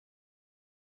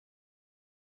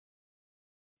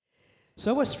So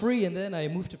I was free, and then I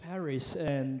moved to Paris,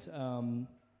 and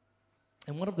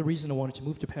one of the reasons I wanted to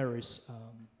move to Paris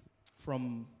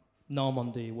from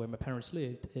Normandy, where my parents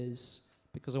lived, is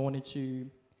because I wanted to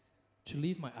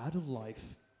live my adult life.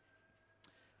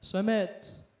 So I met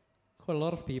quite a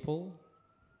lot of people,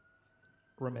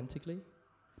 romantically,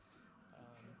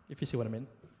 if you see what I mean.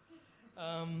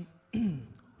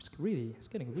 It's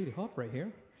getting really hot right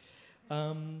here.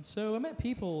 So I met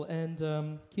people, and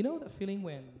you know that feeling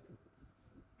when...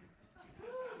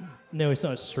 No, it's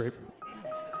not a strip.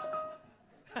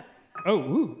 Oh,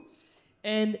 ooh.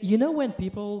 And you know when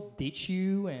people ditch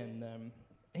you and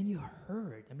you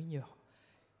hurt. I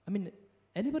mean,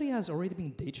 anybody has already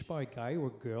been ditched by a guy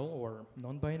or girl or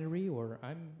non-binary, or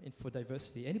I'm in for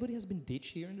diversity. Anybody has been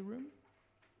ditched here in the room?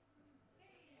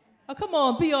 Oh, come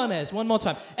on, be honest. One more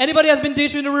time. Anybody has been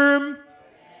ditched in the room?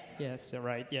 Yes,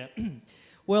 right, yeah.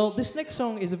 Well, this next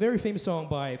song is a very famous song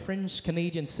by a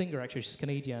French-Canadian singer, actually, she's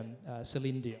Canadian,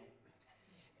 Céline Dion.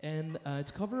 And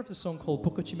it's a cover of the song called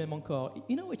Pourquoi tu m'aimes encore.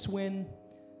 You know, it's when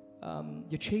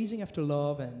you're chasing after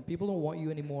love and people don't want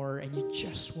you anymore, and you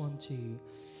just want to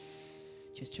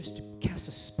just to cast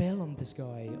a spell on this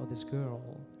guy or this girl,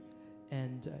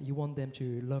 and you want them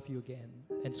to love you again.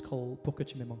 And it's called Pourquoi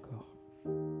tu m'aimes encore.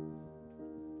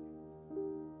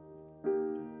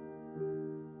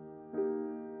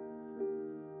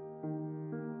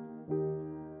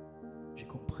 J'ai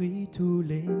compris tous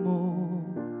les mots,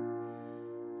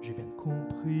 j'ai bien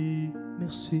compris,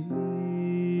 merci.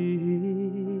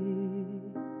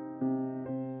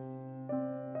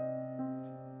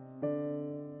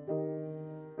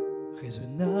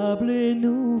 Raisonnable et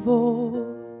nouveau,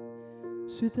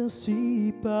 c'est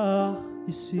ainsi par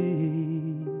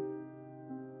ici.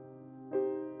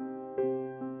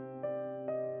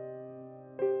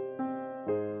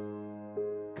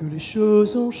 Que les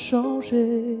choses ont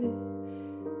changé,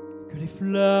 que les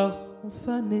fleurs ont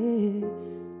fané,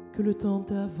 que le temps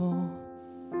d'avant,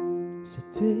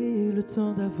 c'était le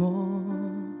temps d'avant,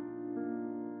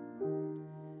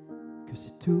 que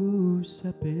c'est tous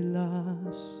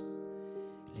appelasse,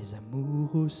 les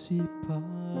amours aussi passent.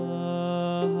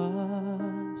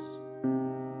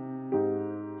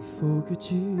 Il faut que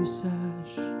tu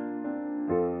saches,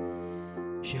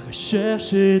 j'ai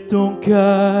recherché ton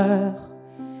cœur,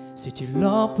 si tu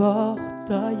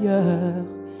l'emportes ailleurs,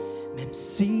 même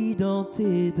si dans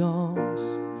tes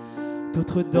danses,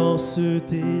 d'autres dansent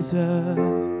des heures.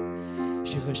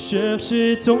 J'ai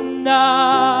recherché ton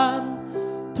âme,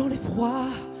 dans les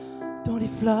froids, dans les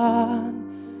flammes.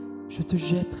 Je te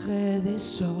jetterai des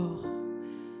sorts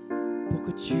pour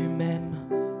que tu m'aimes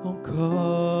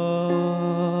encore.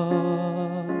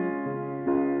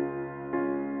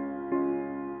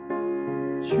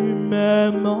 Tu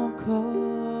m'aimes encore.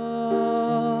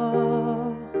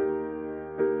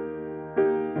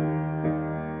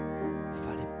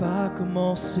 Pas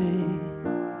commencer,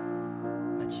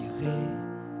 m'attirer,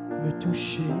 me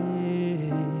toucher.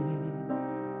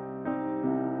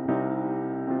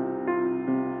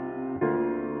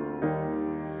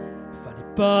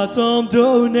 Fallait pas t'en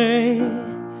donner,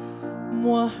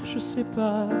 moi je sais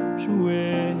pas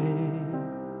jouer.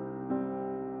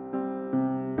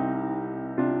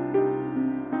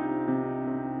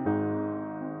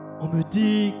 On me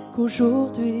dit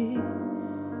qu'aujourd'hui,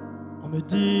 on me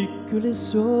dit que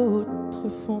les autres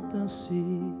font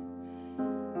ainsi.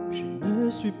 Je ne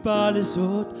suis pas les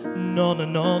autres, non, non,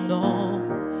 non, non.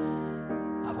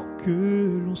 Avant que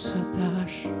l'on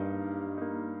s'attache,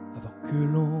 avant que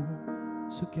l'on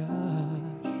se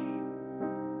gâche,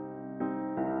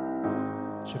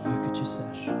 je veux que tu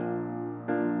saches.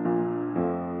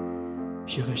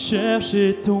 J'ai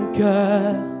recherché ton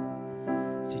cœur,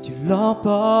 si tu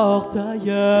l'emportes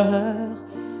ailleurs,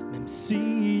 même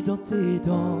si dans tes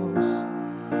danses,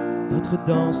 d'autres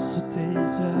dansent tes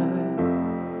heures.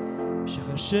 J'ai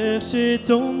recherché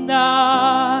ton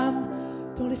âme,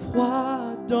 dans les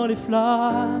froids, dans les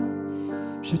flammes.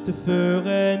 Je te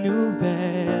ferai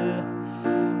nouvelle,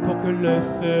 pour que le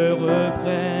feu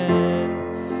reprenne.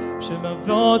 Je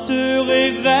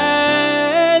m'inventerai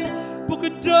reine, pour que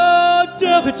d'autres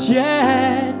te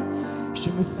retiennent. Je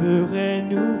me ferai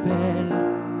nouvelle,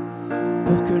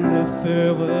 pour que le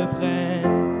feu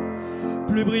reprenne,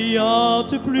 plus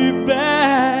brillante, plus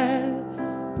belle,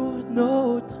 pour une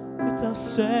autre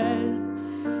étincelle.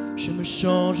 Je me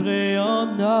changerai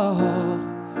en or,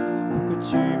 pour que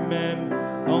tu m'aimes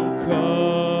encore.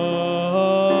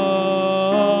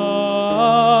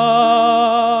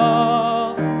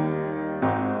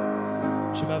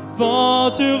 Je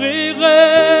m'inventerai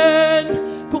reine,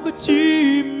 pour que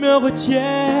tu me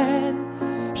retiennes.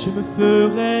 Je me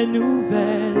ferai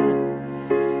nouvelle,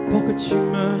 pour que tu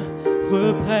me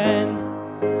reprennes,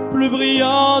 plus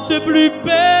brillante, plus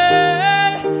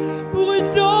belle, pour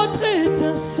une autre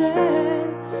étincelle.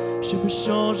 Je me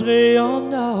changerai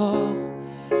en or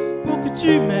pour que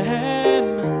tu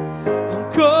m'aimes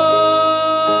encore.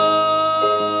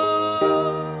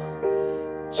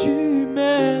 Tu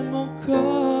m'aimes encore,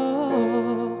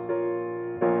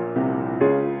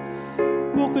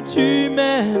 pour que tu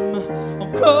m'aimes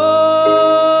encore.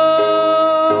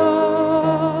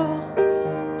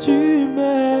 Tu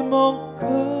m'aimes encore,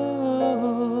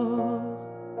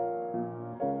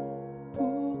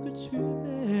 pour que tu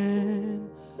m'aimes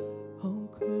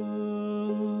encore.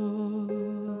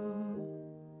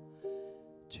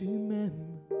 Tu